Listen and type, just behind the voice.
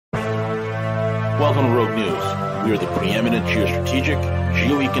Welcome to Rogue News. We are the preeminent geostrategic,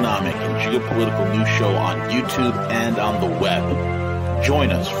 geoeconomic, and geopolitical news show on YouTube and on the web.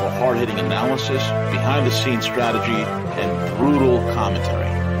 Join us for hard-hitting analysis, behind-the-scenes strategy, and brutal commentary.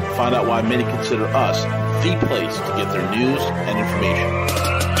 Find out why many consider us the place to get their news and information.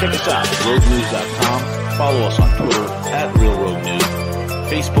 Check us out at roguenews.com. Follow us on Twitter at RealRogueNews,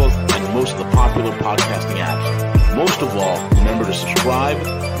 Facebook, and most of the popular podcasting apps. Most of all, remember to subscribe,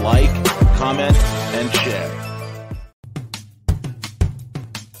 like, comment, and share.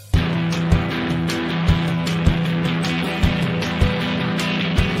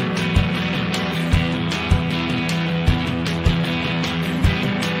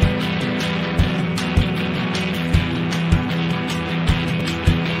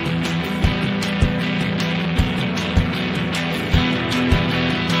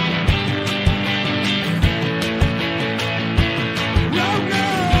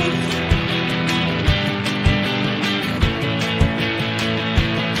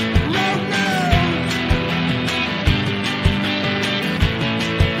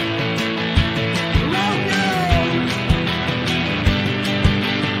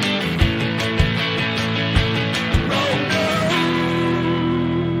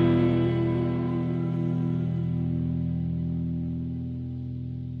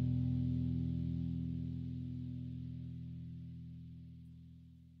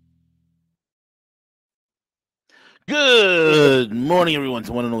 Good morning, everyone. It's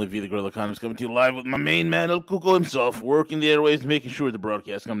the one and only V, the Gorilla Economist, coming to you live with my main man, El Cuco himself, working the airways, making sure the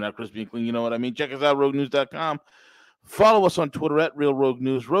broadcast coming out crispy and clean. You know what I mean? Check us out, roguenews.com. Follow us on Twitter at Real Rogue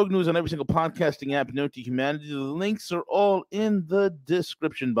News. Rogue News on every single podcasting app known to humanity. The links are all in the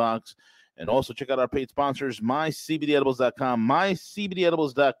description box. And also check out our paid sponsors, mycbdedibles.com,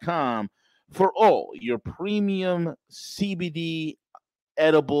 mycbdedibles.com, for all your premium CBD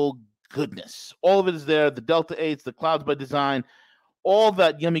edible goodness. All of it is there. The Delta 8s, the Clouds by Design, all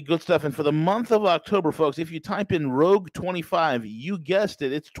that yummy good stuff. And for the month of October, folks, if you type in Rogue25, you guessed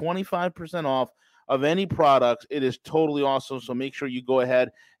it, it's 25% off of any products. It is totally awesome. So make sure you go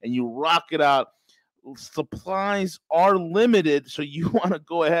ahead and you rock it out. Supplies are limited, so you want to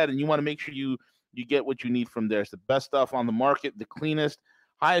go ahead and you want to make sure you get what you need from there. It's the best stuff on the market, the cleanest,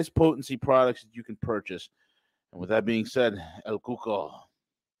 highest potency products that you can purchase. And with that being said, El Cuco,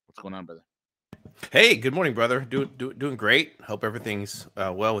 what's going on, brother? Hey, good morning, brother. Doing great. Hope everything's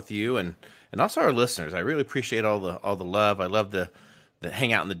well with you and also our listeners. I really appreciate all the love. I love the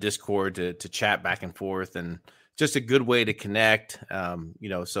hang out in the Discord to chat back and forth, and just a good way to connect.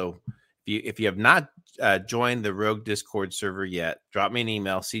 So if you have not joined the Rogue Discord server yet, drop me an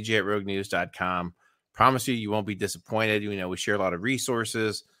email, cj@roguenews.com. Promise you won't be disappointed. We share a lot of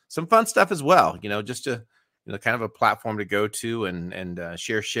resources, some fun stuff as well. Just to kind of a platform to go to and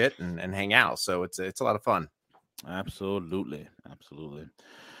share shit and hang out. So it's a lot of fun. Absolutely. And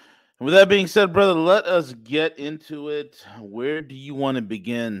with that being said, brother, let us get into it. Where do you want to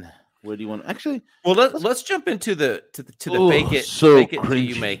begin? Where do you want to actually? Well, let's jump into the fake it till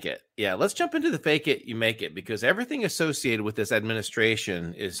you make it. Yeah, let's jump into the fake it you make it, because everything associated with this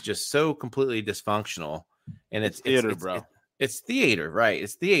administration is just so completely dysfunctional. And it's theater, bro. It's theater, right?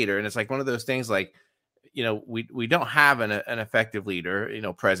 It's theater, and it's like one of those things like, we don't have an effective leader,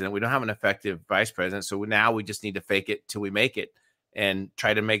 president. We don't have an effective vice president. So now we just need to fake it till we make it, and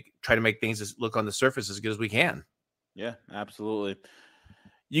try to make things look on the surface as good as we can. Yeah, absolutely.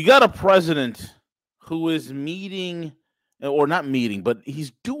 You got a president who is meeting, or not meeting, but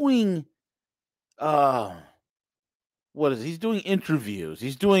he's doing, he's doing interviews.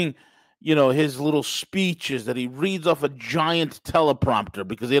 He's doing, his little speeches that he reads off a giant teleprompter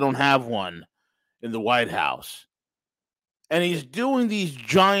because they don't have one in the White House. And he's doing these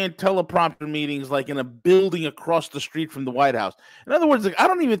giant teleprompter meetings like in a building across the street from the White House. In other words, I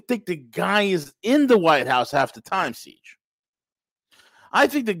don't even think the guy is in the White House half the time, Siege. I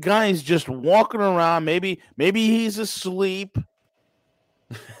think the guy is just walking around. Maybe he's asleep.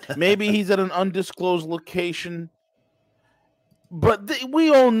 Maybe he's at an undisclosed location. But we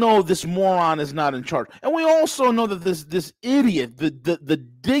all know this moron is not in charge. And we also know that this idiot, the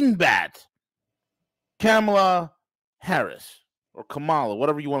dingbat, Kamala Harris, or Kamala,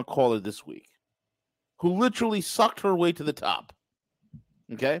 whatever you want to call her this week, who literally sucked her way to the top.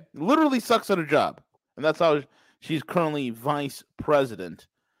 Okay? Literally sucks at her job. And that's how she's currently vice president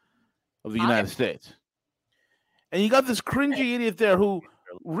of the United States. And you got this cringy idiot there who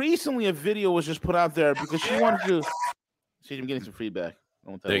recently a video was just put out there because she wanted to. See, I'm getting some feedback.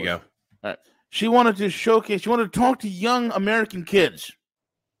 There you go. All right. She wanted to talk to young American kids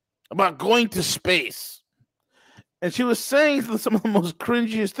about going to space. And she was saying some of the most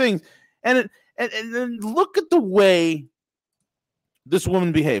cringiest things. And And then look at the way this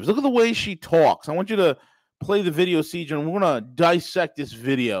woman behaves. Look at the way she talks. I want you to play the video, CJ, and we're going to dissect this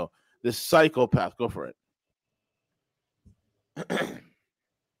video, this psychopath. Go for it.